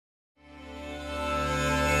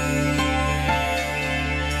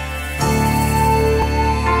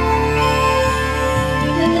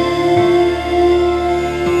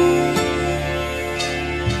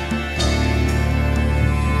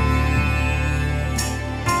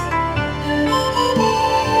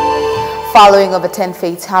Following over 10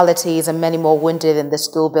 fatalities and many more wounded in the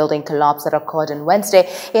school building collapse that occurred on Wednesday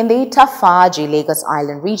in the Itafaji, Lagos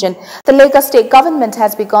Island region, the Lagos state government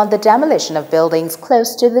has begun the demolition of buildings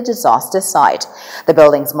close to the disaster site. The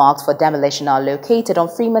buildings marked for demolition are located on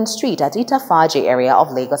Freeman Street at Itafaji area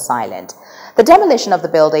of Lagos Island. The demolition of the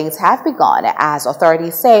buildings have begun as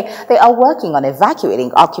authorities say they are working on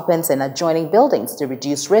evacuating occupants in adjoining buildings to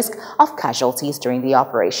reduce risk of casualties during the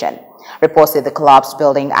operation. Reports say the collapsed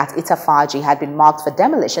building at Itafaji had been marked for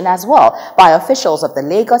demolition as well by officials of the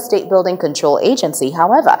Lagos State Building Control Agency.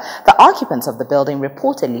 However, the occupants of the building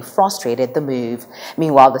reportedly frustrated the move.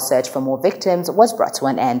 Meanwhile, the search for more victims was brought to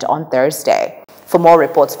an end on Thursday. For more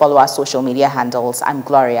reports, follow our social media handles. I'm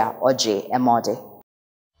Gloria Oji Emode.